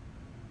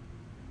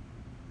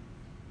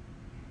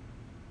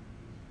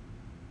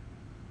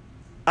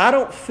 I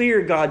don't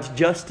fear God's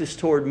justice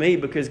toward me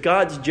because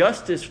God's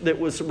justice that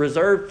was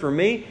reserved for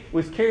me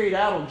was carried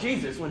out on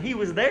Jesus when He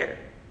was there.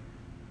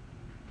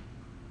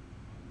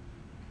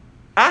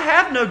 I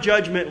have no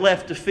judgment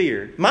left to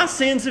fear. My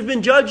sins have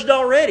been judged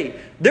already.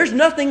 There's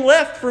nothing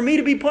left for me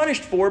to be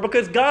punished for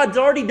because God's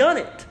already done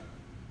it.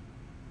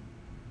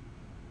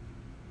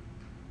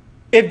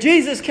 If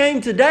Jesus came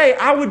today,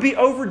 I would be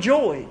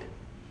overjoyed.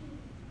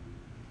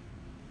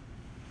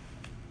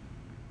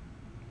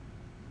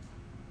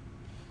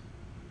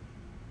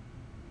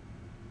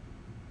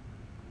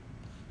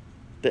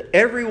 That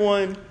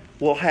everyone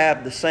will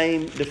have the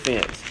same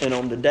defense. And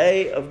on the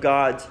day of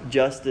God's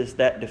justice,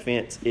 that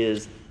defense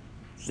is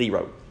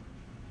zero.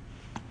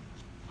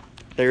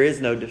 There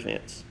is no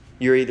defense.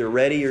 You're either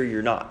ready or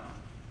you're not.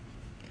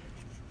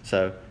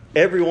 So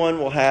everyone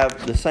will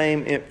have the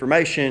same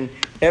information.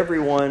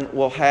 Everyone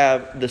will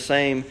have the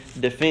same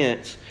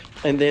defense.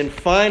 And then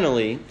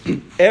finally,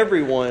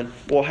 everyone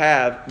will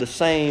have the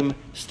same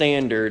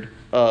standard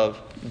of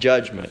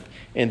judgment.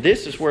 And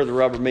this is where the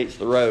rubber meets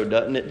the road,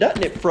 doesn't it?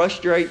 Doesn't it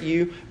frustrate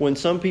you when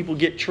some people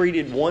get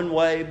treated one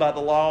way by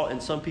the law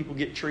and some people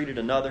get treated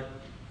another?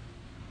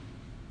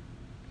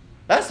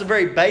 That's the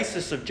very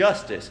basis of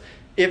justice.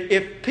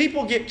 If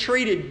people get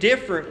treated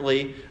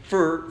differently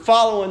for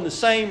following the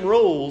same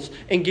rules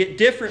and get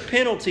different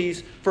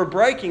penalties for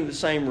breaking the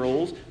same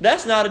rules,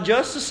 that's not a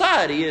just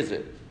society, is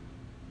it?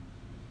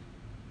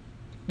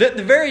 That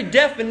the very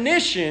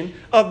definition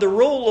of the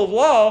rule of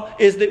law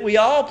is that we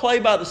all play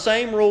by the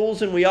same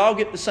rules and we all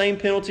get the same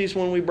penalties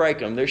when we break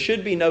them. There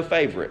should be no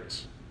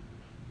favorites.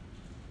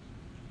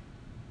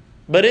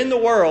 But in the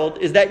world,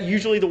 is that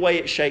usually the way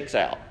it shakes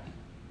out?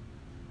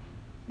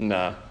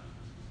 No.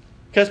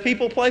 Because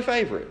people play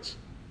favorites.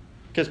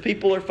 Because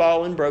people are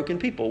fallen, broken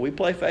people. We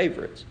play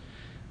favorites.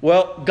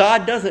 Well,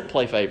 God doesn't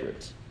play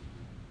favorites.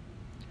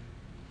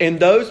 And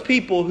those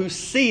people who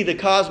see the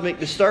cosmic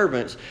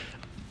disturbance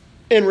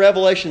in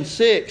Revelation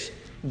 6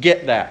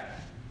 get that.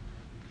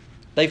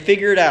 They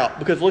figure it out.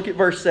 Because look at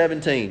verse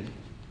 17.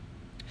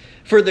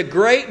 For the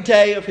great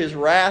day of His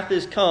wrath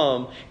is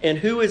come, and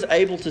who is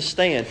able to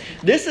stand?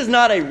 This is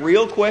not a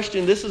real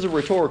question. This is a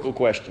rhetorical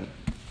question.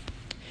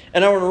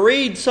 And I want to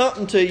read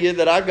something to you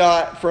that I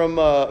got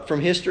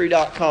from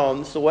History.com.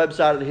 This is the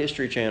website of the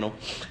History Channel.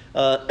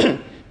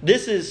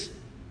 This is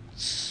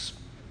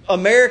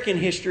American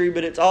history,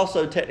 but it's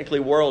also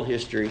technically world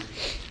history.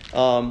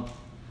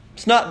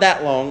 It's not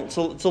that long. It's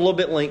a little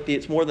bit lengthy.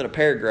 It's more than a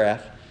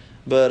paragraph.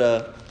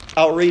 But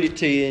I'll read it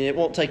to you, and it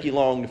won't take you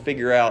long to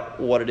figure out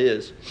what it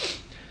is.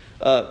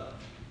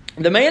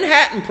 The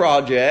Manhattan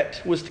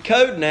Project was the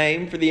code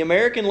name for the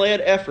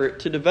American-led effort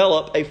to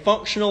develop a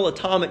functional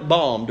atomic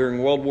bomb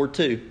during World War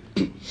II.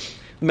 The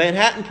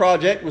Manhattan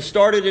Project was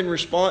started in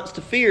response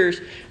to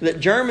fears that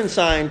German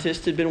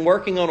scientists had been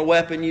working on a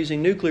weapon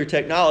using nuclear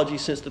technology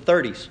since the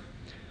 30s.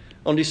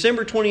 On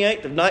December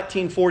 28th of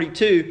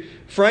 1942,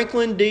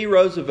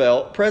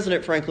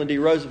 President Franklin D.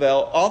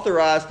 Roosevelt,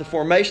 authorized the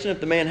formation of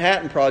the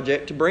Manhattan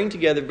Project to bring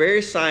together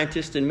various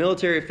scientists and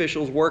military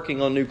officials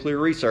working on nuclear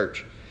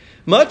research.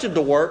 Much of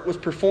the work was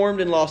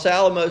performed in Los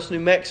Alamos, New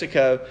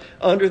Mexico,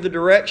 under the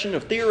direction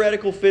of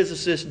theoretical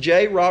physicist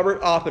J.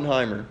 Robert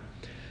Oppenheimer.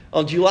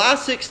 On July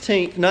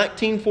 16,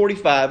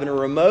 1945, in a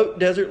remote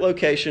desert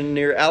location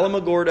near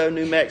Alamogordo,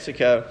 New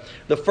Mexico,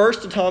 the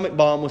first atomic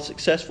bomb was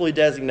successfully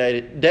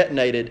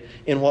detonated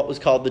in what was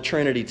called the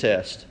Trinity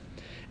test.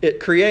 It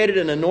created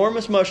an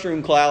enormous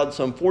mushroom cloud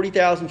some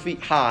 40,000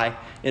 feet high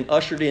and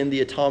ushered in the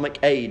atomic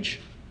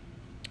age.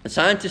 The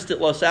scientists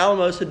at Los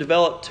Alamos had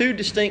developed two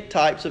distinct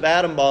types of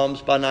atom bombs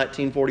by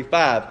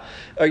 1945,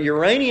 a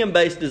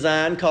uranium-based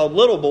design called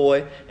Little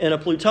Boy and a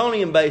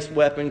plutonium-based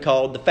weapon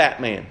called the Fat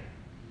Man.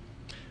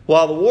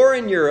 While the war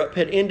in Europe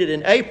had ended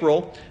in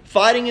April,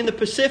 fighting in the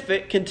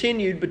Pacific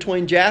continued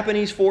between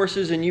Japanese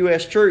forces and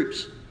U.S.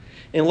 troops.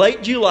 In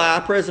late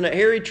July, President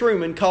Harry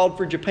Truman called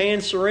for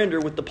Japan's surrender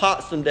with the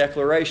Potsdam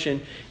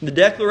Declaration. The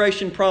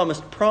declaration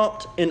promised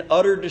prompt and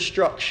utter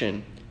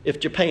destruction if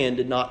Japan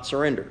did not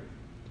surrender.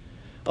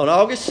 On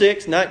August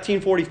 6,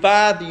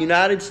 1945, the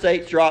United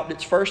States dropped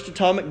its first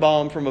atomic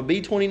bomb from a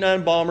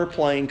B-29 bomber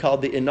plane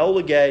called the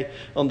Enola Gay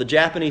on the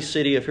Japanese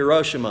city of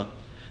Hiroshima.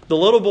 The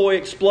Little Boy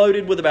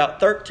exploded with about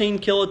 13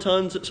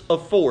 kilotons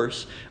of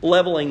force,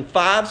 leveling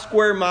 5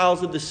 square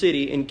miles of the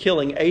city and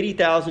killing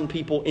 80,000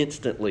 people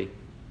instantly.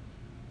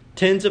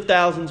 Tens of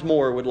thousands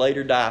more would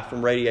later die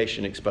from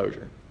radiation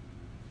exposure.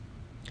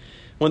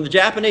 When the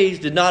Japanese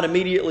did not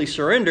immediately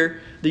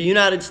surrender, the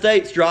United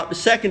States dropped a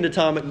second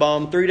atomic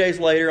bomb 3 days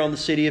later on the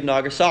city of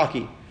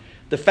Nagasaki.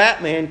 The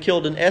Fat Man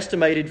killed an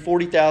estimated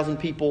 40,000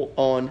 people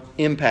on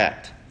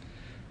impact.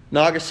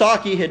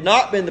 Nagasaki had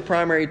not been the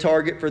primary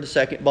target for the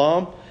second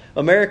bomb.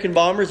 American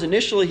bombers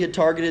initially had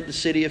targeted the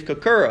city of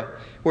Kokura,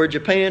 where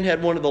Japan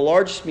had one of the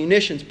largest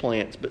munitions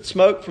plants, but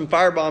smoke from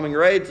firebombing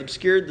raids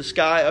obscured the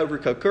sky over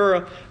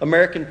Kokura.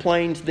 American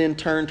planes then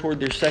turned toward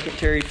their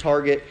secondary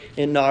target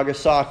in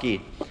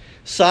Nagasaki.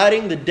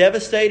 Citing the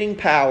devastating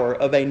power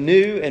of a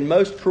new and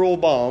most cruel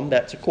bomb,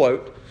 that's a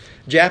quote,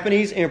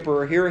 Japanese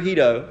Emperor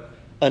Hirohito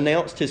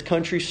announced his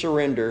country's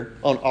surrender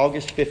on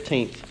August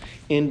 15th,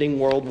 ending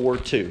World War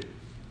II.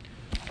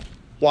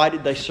 Why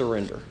did they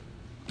surrender?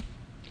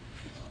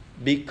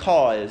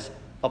 Because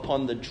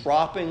upon the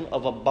dropping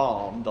of a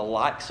bomb, the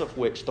likes of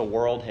which the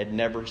world had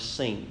never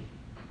seen,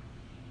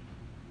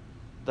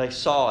 they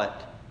saw it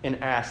and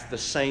asked the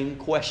same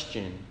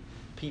question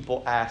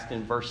people asked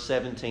in verse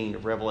 17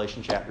 of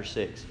Revelation chapter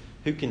 6,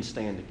 who can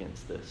stand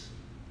against this?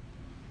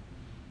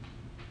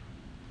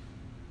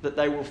 That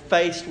they were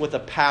faced with a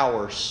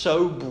power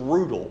so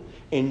brutal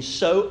and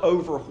so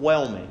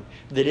overwhelming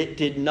that it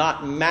did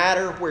not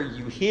matter where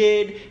you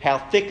hid, how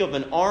thick of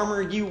an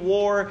armor you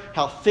wore,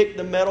 how thick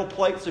the metal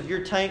plates of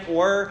your tank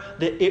were,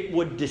 that it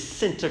would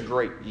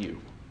disintegrate you.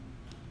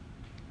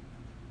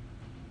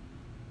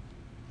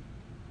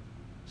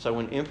 So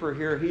when Emperor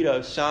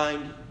Hirohito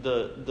signed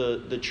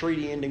the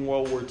treaty ending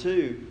World War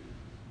II,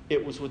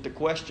 it was with the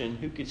question,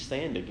 who could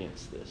stand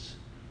against this?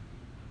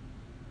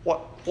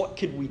 What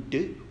could we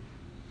do?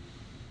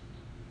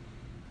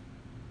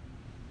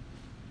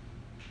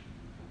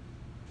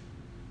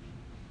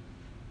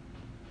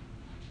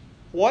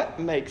 What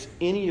makes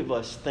any of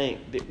us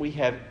think that we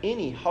have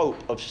any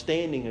hope of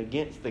standing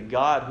against the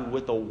God who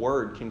with a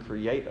word can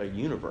create a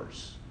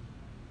universe?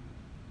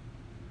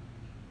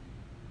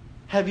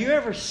 Have you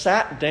ever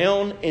sat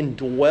down and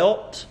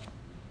dwelt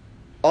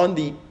on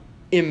the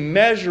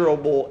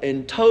immeasurable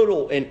and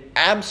total and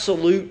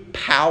absolute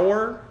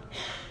power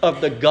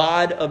of the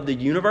God of the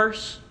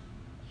universe?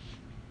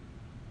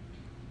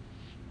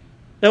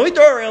 Now, we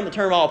throw around the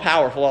term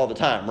all-powerful all the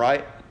time,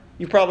 right?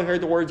 You've probably heard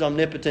the words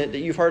omnipotent, that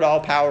you've heard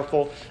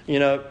all-powerful,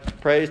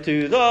 praise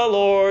to the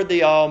Lord,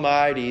 the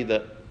Almighty.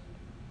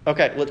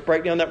 Okay, let's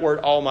break down that word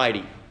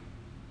almighty.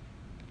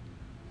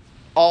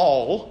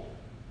 All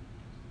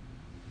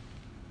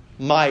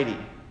mighty.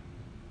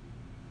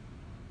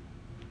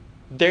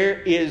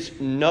 There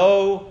is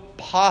no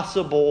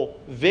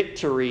possible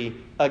victory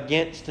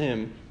against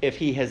him if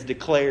he has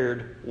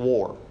declared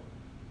war.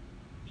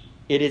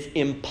 It is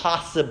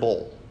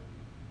impossible.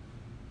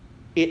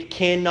 It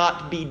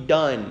cannot be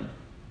done.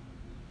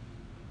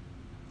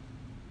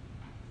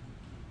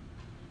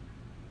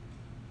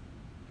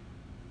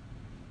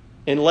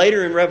 And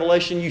later in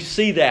Revelation, you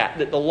see that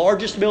the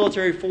largest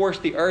military force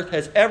the earth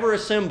has ever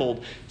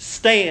assembled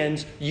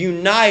stands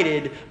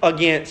united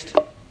against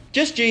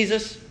just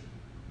Jesus.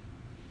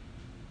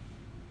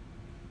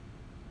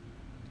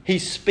 He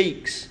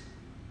speaks,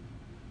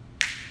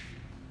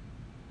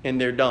 and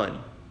they're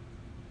done.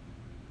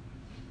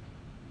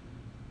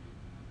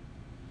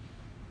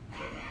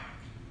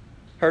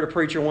 Heard a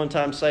preacher one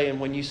time saying,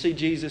 when you see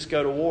Jesus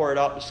go to war, it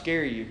ought to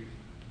scare you.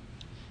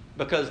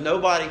 Because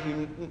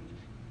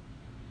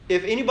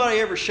if anybody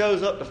ever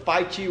shows up to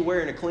fight you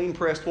wearing a clean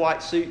pressed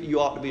white suit, you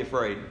ought to be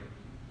afraid.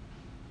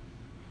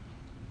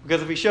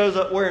 Because if he shows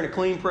up wearing a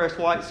clean pressed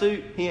white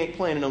suit, he ain't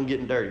planning on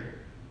getting dirty.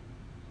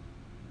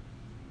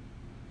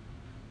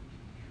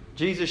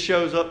 Jesus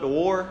shows up to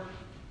war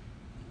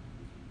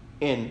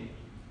in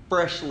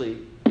freshly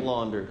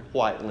laundered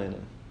white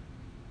linen.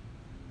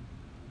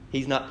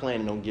 He's not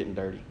planning on getting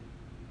dirty.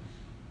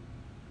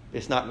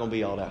 It's not going to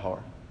be all that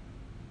hard.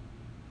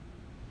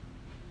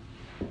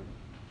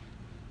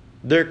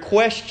 Their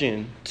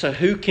question to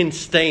who can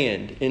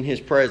stand in his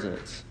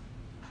presence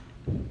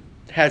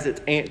has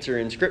its answer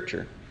in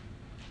Scripture.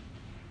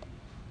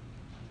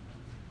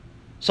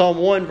 Psalm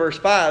 1 verse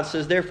 5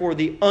 says, therefore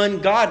the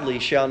ungodly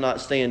shall not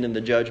stand in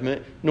the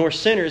judgment, nor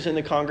sinners in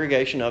the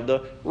congregation of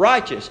the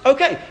righteous.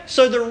 Okay,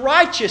 so the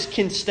righteous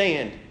can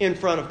stand in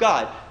front of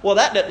God. Well,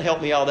 that doesn't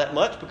help me all that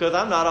much because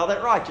I'm not all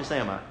that righteous,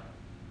 am I?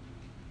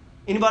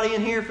 Anybody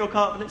in here feel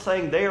confident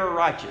saying they are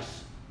righteous?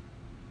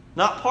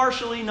 Not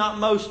partially, not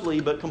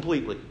mostly, but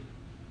completely.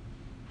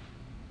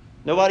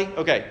 Nobody?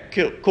 Okay,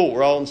 cool.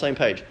 We're all on the same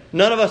page.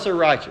 None of us are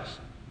righteous.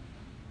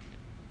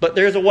 But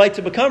there's a way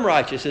to become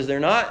righteous, is there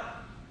not?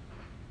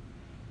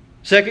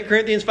 2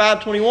 Corinthians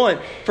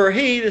 5:21, for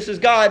he, this is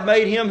God,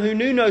 made him who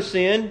knew no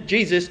sin,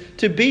 Jesus,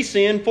 to be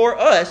sin for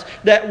us,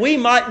 that we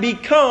might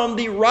become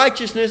the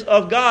righteousness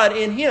of God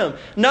in him.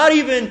 Not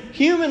even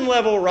human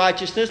level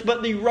righteousness,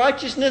 but the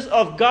righteousness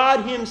of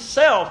God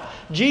himself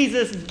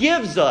Jesus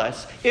gives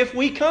us if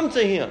we come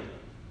to him.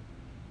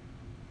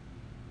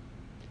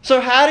 So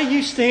how do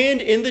you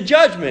stand in the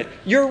judgment?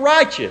 You're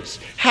righteous.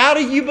 How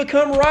do you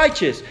become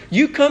righteous?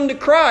 You come to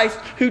Christ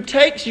who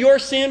takes your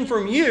sin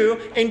from you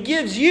and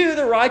gives you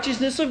the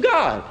righteousness of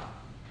God.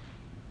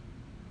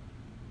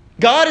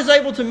 God is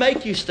able to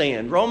make you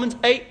stand. Romans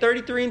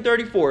 8:33 and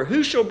 34.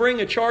 Who shall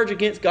bring a charge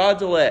against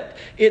God's elect?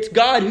 It's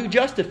God who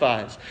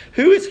justifies.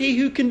 Who is he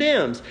who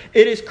condemns?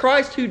 It is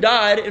Christ who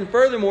died and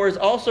furthermore is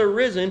also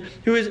risen,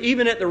 who is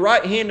even at the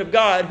right hand of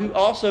God, who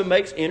also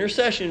makes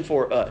intercession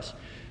for us.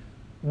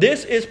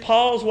 This is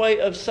Paul's way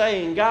of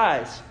saying,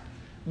 guys,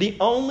 the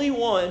only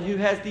one who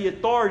has the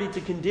authority to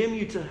condemn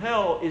you to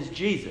hell is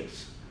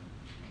Jesus.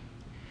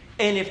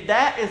 And if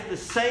that is the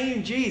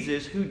same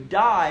Jesus who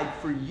died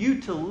for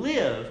you to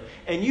live,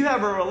 and you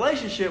have a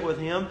relationship with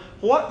him,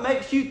 what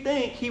makes you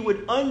think he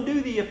would undo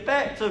the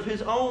effects of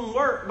his own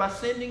work by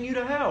sending you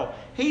to hell?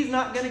 He's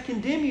not going to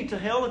condemn you to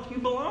hell if you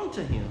belong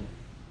to him.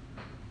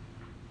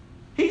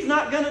 He's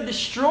not going to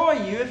destroy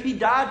you if he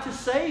died to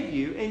save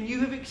you and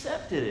you have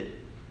accepted it.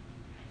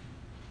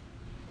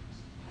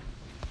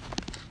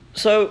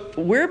 So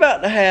we're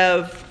about to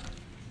have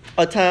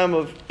a time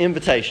of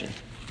invitation.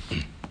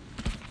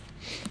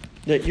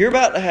 That you're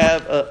about to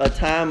have a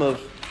time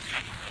of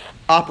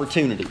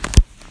opportunity.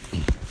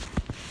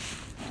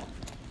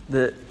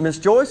 Miss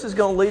Joyce is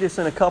going to lead us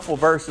in a couple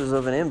verses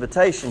of an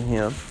invitation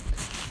hymn.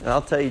 And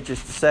I'll tell you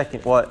just a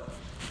second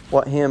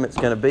what hymn it's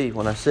going to be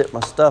when I sit my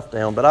stuff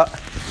down. But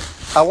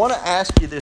I want to ask you this